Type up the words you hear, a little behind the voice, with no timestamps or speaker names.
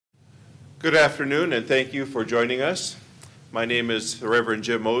Good afternoon, and thank you for joining us. My name is the Reverend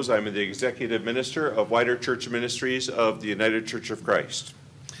Jim Mose. I'm the Executive Minister of Wider Church Ministries of the United Church of Christ.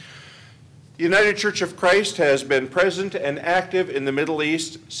 The United Church of Christ has been present and active in the Middle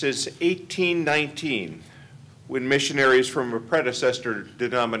East since 1819, when missionaries from a predecessor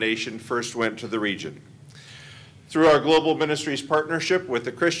denomination first went to the region. Through our global ministries partnership with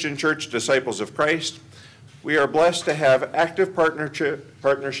the Christian Church Disciples of Christ, we are blessed to have active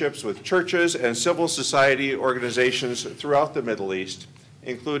partnerships with churches and civil society organizations throughout the Middle East,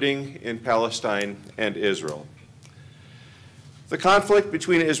 including in Palestine and Israel. The conflict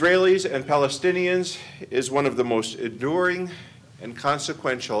between Israelis and Palestinians is one of the most enduring and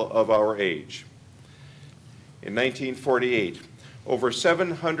consequential of our age. In 1948, over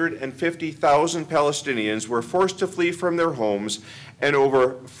 750,000 Palestinians were forced to flee from their homes, and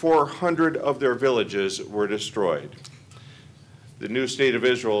over 400 of their villages were destroyed. The new state of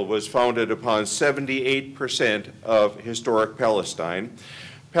Israel was founded upon 78% of historic Palestine.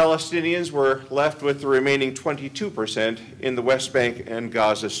 Palestinians were left with the remaining 22% in the West Bank and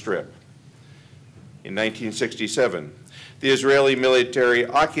Gaza Strip. In 1967, the Israeli military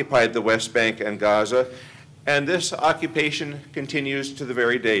occupied the West Bank and Gaza, and this occupation continues to the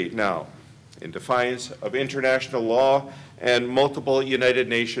very day now, in defiance of international law and multiple United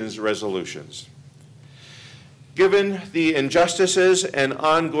Nations resolutions. Given the injustices and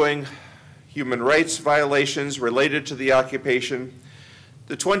ongoing human rights violations related to the occupation,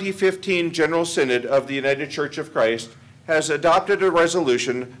 the 2015 General Synod of the United Church of Christ has adopted a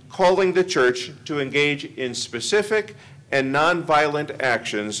resolution calling the Church to engage in specific and nonviolent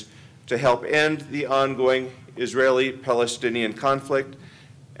actions to help end the ongoing Israeli-Palestinian conflict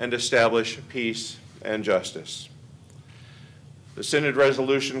and establish peace and justice. The Synod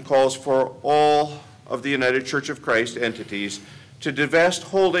resolution calls for all of the United Church of Christ entities to divest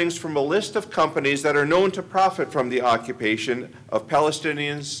holdings from a list of companies that are known to profit from the occupation of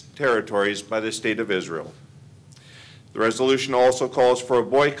Palestinian territories by the State of Israel. The resolution also calls for a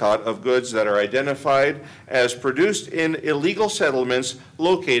boycott of goods that are identified as produced in illegal settlements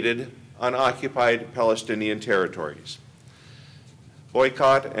located on occupied Palestinian territories.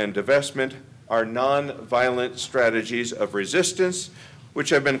 Boycott and divestment are non-violent strategies of resistance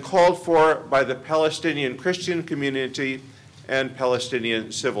which have been called for by the Palestinian Christian community and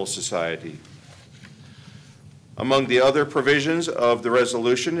Palestinian civil society. Among the other provisions of the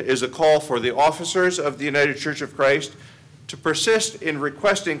resolution is a call for the officers of the United Church of Christ to persist in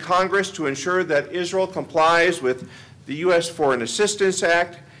requesting Congress to ensure that Israel complies with the U.S. Foreign Assistance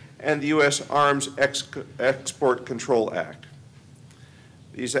Act and the U.S. Arms Export Control Act.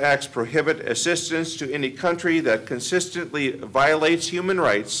 These acts prohibit assistance to any country that consistently violates human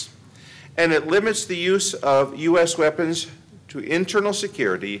rights, and it limits the use of U.S. weapons to internal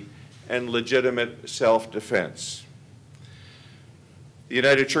security and legitimate self-defense. The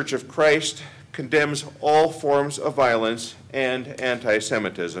United Church of Christ condemns all forms of violence and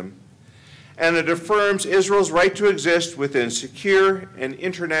anti-Semitism, and it affirms Israel's right to exist within secure and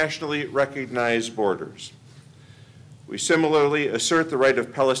internationally recognized borders. We similarly assert the right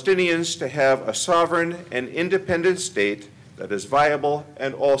of Palestinians to have a sovereign and independent state that is viable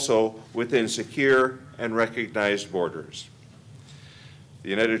and also within secure and recognized borders. The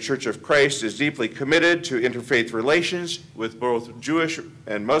United Church of Christ is deeply committed to interfaith relations with both Jewish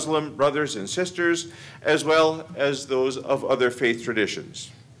and Muslim brothers and sisters, as well as those of other faith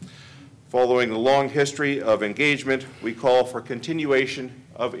traditions. Following a long history of engagement, we call for continuation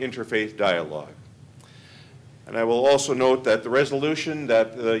of interfaith dialogue. And I will also note that the resolution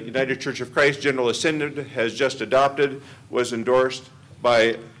that the United Church of Christ General Synod has just adopted was endorsed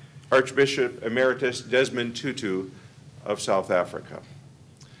by Archbishop Emeritus Desmond Tutu of South Africa.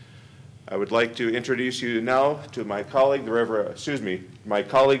 I would like to introduce you now to my colleague, my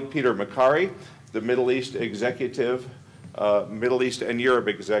colleague Peter Macari, the Middle East Executive, Middle East and Europe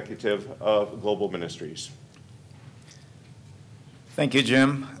Executive of Global Ministries. Thank you,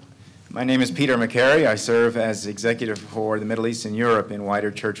 Jim. My name is Peter Macari. I serve as executive for the Middle East and Europe in Wider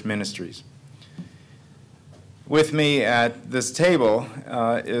Church Ministries. With me at this table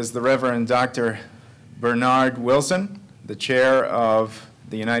is the Reverend Dr. Bernard Wilson, the chair of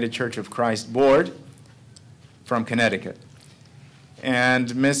the United Church of Christ Board from Connecticut, and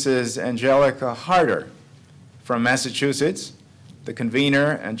Mrs. Angelica Harder from Massachusetts, the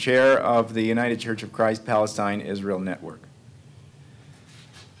convener and chair of the United Church of Christ Palestine Israel Network.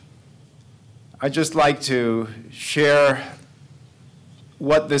 I'd just like to share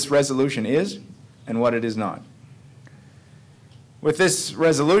what this resolution is and what it is not. With this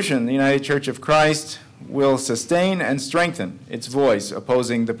resolution, the United Church of Christ will sustain and strengthen its voice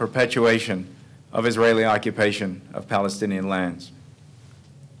opposing the perpetuation of Israeli occupation of Palestinian lands.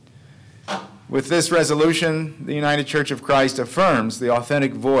 With this resolution, the United Church of Christ affirms the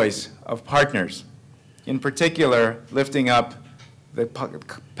authentic voice of partners, in particular lifting up the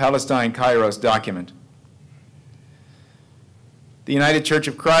Palestine-Kairos document. The United Church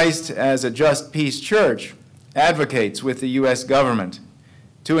of Christ, as a just peace church, advocates with the U.S. government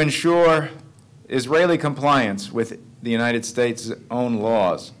to ensure Israeli compliance with the United States' own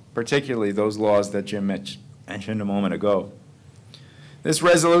laws, particularly those laws that Jim mentioned a moment ago. This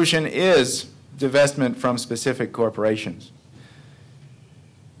resolution is divestment from specific corporations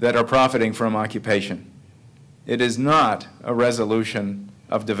that are profiting from occupation. It is not a resolution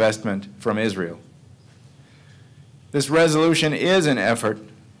of divestment from Israel. This resolution is an effort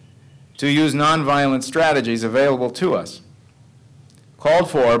to use nonviolent strategies available to us, called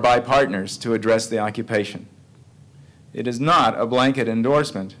for by partners to address the occupation. It is not a blanket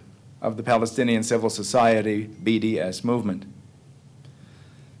endorsement of the Palestinian Civil Society BDS movement.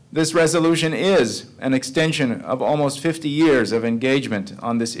 This resolution is an extension of almost 50 years of engagement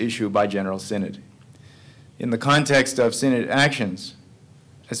on this issue by General Synod. In the context of Synod actions,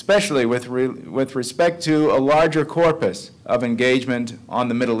 especially with respect to a larger corpus of engagement on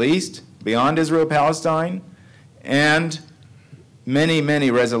the Middle East, beyond Israel-Palestine, and many, many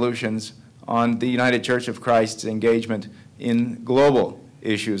resolutions on the United Church of Christ's engagement in global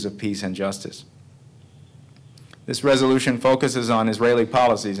issues of peace and justice. This resolution focuses on Israeli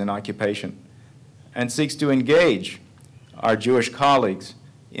policies and occupation and seeks to engage our Jewish colleagues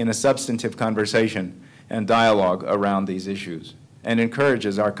in a substantive conversation and dialogue around these issues, and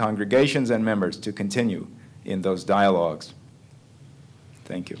encourages our congregations and members to continue in those dialogues.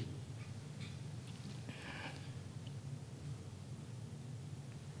 Thank you.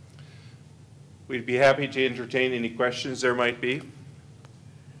 We'd be happy to entertain any questions there might be.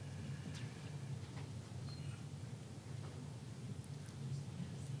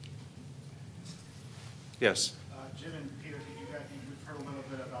 Yes. Jim and Peter, you've heard a little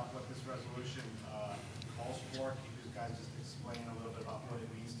bit about what this resolution calls for. Can you guys just explain a little bit about what it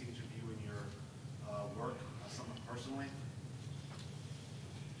means to each of you in your work, somewhat personally?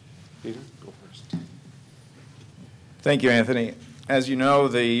 Peter, go first. Thank you, Anthony. As you know,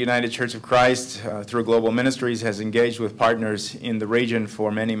 the United Church of Christ, through Global Ministries, has engaged with partners in the region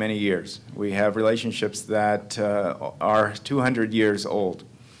for many, many years. We have relationships that are 200 years old.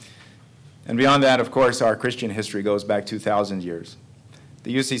 And beyond that, of course, our Christian history goes back 2,000 years.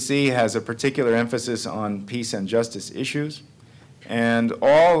 The UCC has a particular emphasis on peace and justice issues, and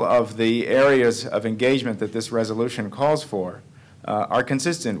all of the areas of engagement that this resolution calls for are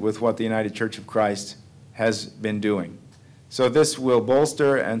consistent with what the United Church of Christ has been doing. So this will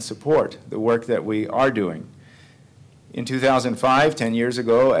bolster and support the work that we are doing. In 2005, 10 years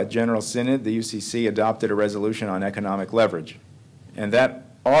ago, at General Synod, the UCC adopted a resolution on economic leverage, and that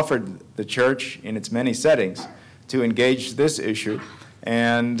offered the church in its many settings to engage this issue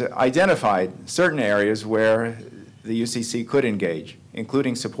and identified certain areas where the UCC could engage,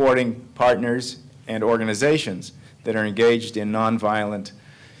 including supporting partners and organizations that are engaged in nonviolent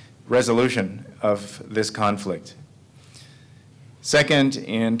resolution of this conflict. Second,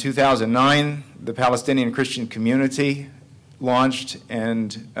 in 2009, the Palestinian Christian community launched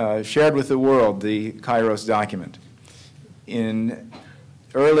and shared with the world the Kairos document. In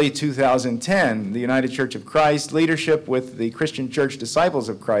early 2010, the United Church of Christ leadership with the Christian Church Disciples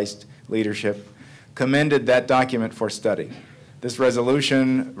of Christ leadership commended that document for study. This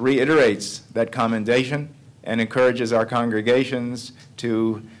resolution reiterates that commendation and encourages our congregations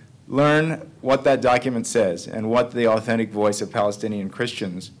to learn what that document says and what the authentic voice of Palestinian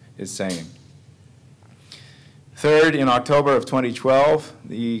Christians is saying. Third, in October of 2012,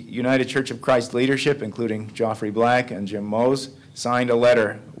 the United Church of Christ leadership, including Joffrey Black and Jim Mose, signed a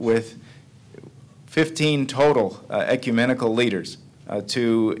letter with 15 total ecumenical leaders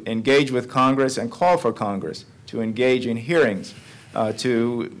to engage with Congress and call for Congress to engage in hearings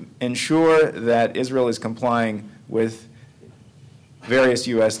to ensure that Israel is complying with various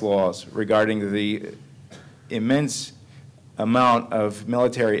U.S. laws regarding the immense amount of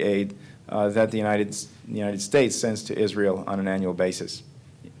military aid that the United States sends to Israel on an annual basis.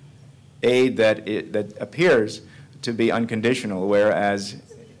 Aid that appears to be unconditional, whereas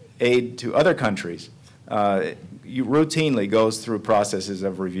aid to other countries routinely goes through processes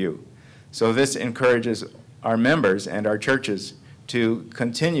of review. So this encourages our members and our churches to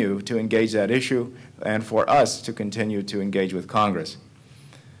continue to engage that issue and for us to continue to engage with Congress.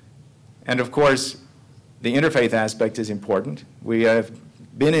 And of course, the interfaith aspect is important. We have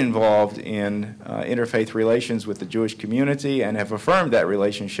been involved in interfaith relations with the Jewish community and have affirmed that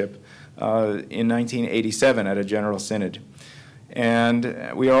relationship in 1987 at a General Synod.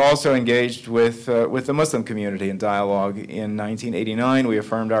 And we are also engaged with the Muslim community in dialogue. In 1989, we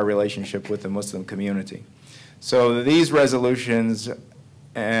affirmed our relationship with the Muslim community. So these resolutions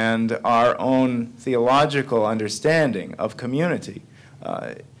and our own theological understanding of community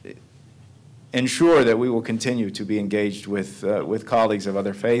ensure that we will continue to be engaged with colleagues of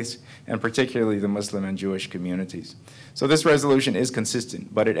other faiths, and particularly the Muslim and Jewish communities. So this resolution is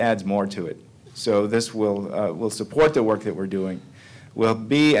consistent, but it adds more to it. So this will support the work that we're doing, will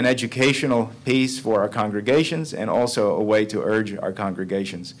be an educational piece for our congregations, and also a way to urge our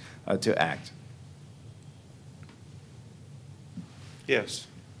congregations to act. Yes.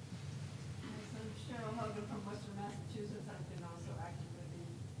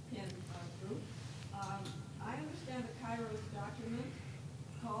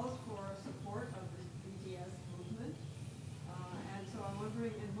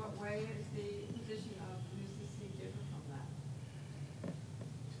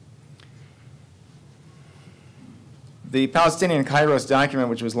 The Palestinian Kairos document,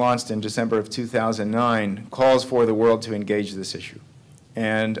 which was launched in December of 2009, calls for the world to engage this issue.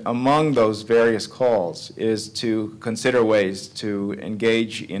 And among those various calls is to consider ways to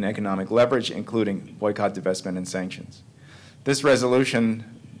engage in economic leverage, including boycott, divestment, and sanctions. This resolution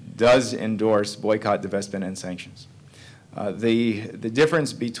does endorse boycott, divestment, and sanctions. The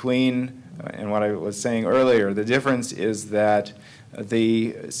difference between, and what I was saying earlier, the difference is that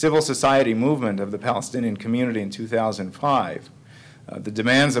the civil society movement of the Palestinian community in 2005, the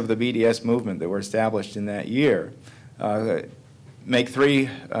demands of the BDS movement that were established in that year, make three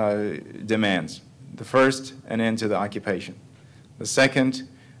demands. The first, an end to the occupation. The second,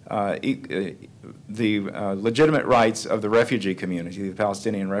 the legitimate rights of the refugee community, the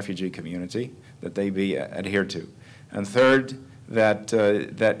Palestinian refugee community, that they be adhered to. And third, that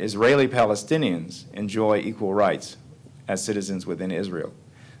Israeli Palestinians enjoy equal rights as citizens within Israel.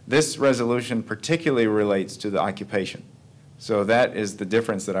 This resolution particularly relates to the occupation. So that is the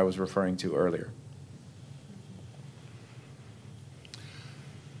difference that I was referring to earlier.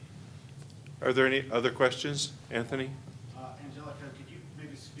 Are there any other questions, Anthony? Angelica, could you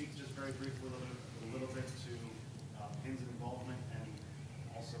maybe speak just very briefly a little bit to PIN's involvement, and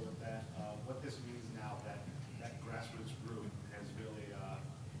also with that, what this means now that that grassroots group has really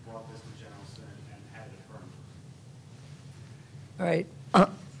brought this to General Synod and had it affirmed? All right.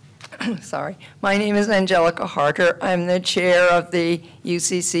 Sorry. My name is Angelica Harter. I'm the chair of the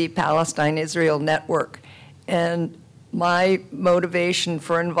UCC Palestine Israel Network. And my motivation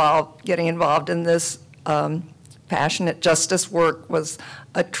for getting involved in this passionate justice work was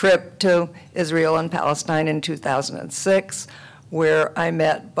a trip to Israel and Palestine in 2006, where I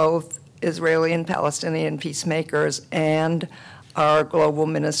met both Israeli and Palestinian peacemakers and our global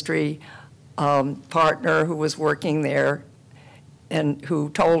ministry partner who was working there and who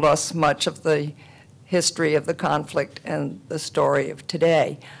told us much of the history of the conflict and the story of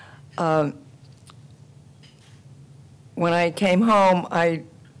today. When I came home, I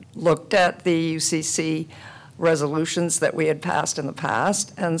looked at the UCC resolutions that we had passed in the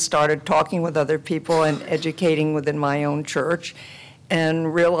past and started talking with other people and educating within my own church,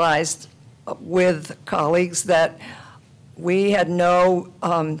 and realized with colleagues that we had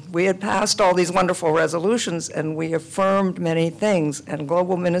we had passed all these wonderful resolutions and we affirmed many things, and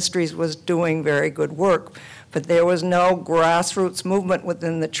Global Ministries was doing very good work, but there was no grassroots movement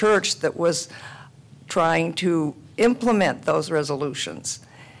within the church that was trying to implement those resolutions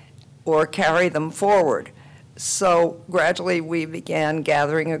or carry them forward. So gradually we began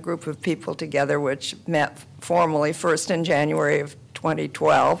gathering a group of people together, which met formally first in January of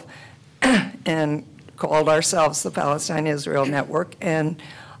 2012 and called ourselves the Palestine Israel Network. And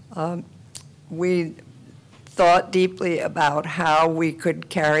we thought deeply about how we could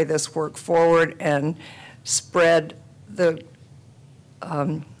carry this work forward and spread the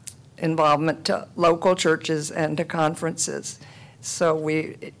involvement to local churches and to conferences. So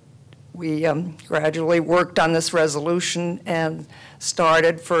we gradually worked on this resolution and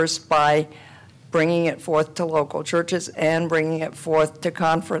started first by bringing it forth to local churches and bringing it forth to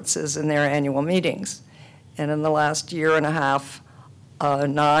conferences in their annual meetings. And in the last year and a half,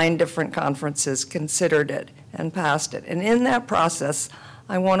 9 different conferences considered it and passed it. And in that process,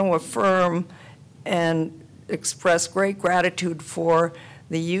 I want to affirm and express great gratitude for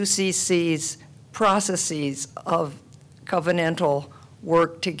the UCC's processes of covenantal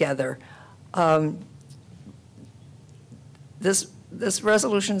work together. This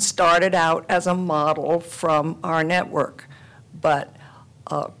resolution started out as a model from our network, but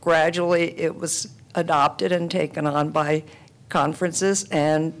Gradually, it was adopted and taken on by conferences,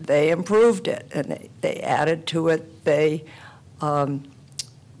 and they improved it, and they added to it. They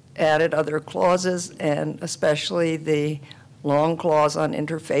added other clauses, and especially the long clause on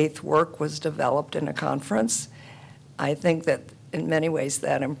interfaith work was developed in a conference. I think that in many ways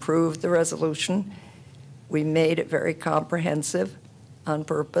that improved the resolution. We made it very comprehensive on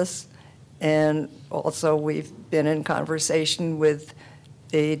purpose, and also we've been in conversation with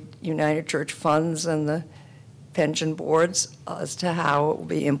the United Church funds and the pension boards as to how it will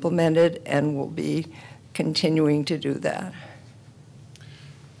be implemented, and we'll be continuing to do that.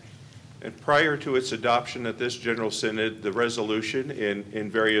 And prior to its adoption at this General Synod, the resolution in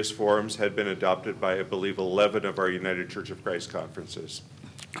various forms had been adopted by, I believe, 11 of our United Church of Christ conferences.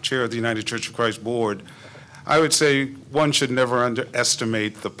 Chair of the United Church of Christ Board, I would say one should never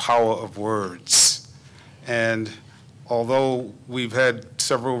underestimate the power of words. And although we've had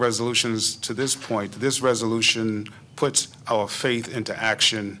several resolutions to this point, this resolution puts our faith into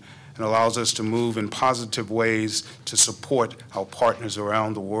action and allows us to move in positive ways to support our partners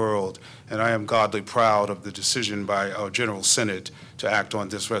around the world. And I am godly proud of the decision by our General Synod to act on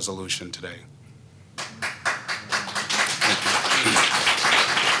this resolution today.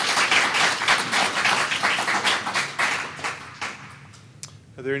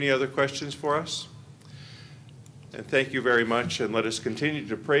 Are there any other questions for us? And thank you very much, and let us continue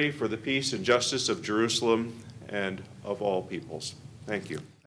to pray for the peace and justice of Jerusalem and of all peoples. Thank you.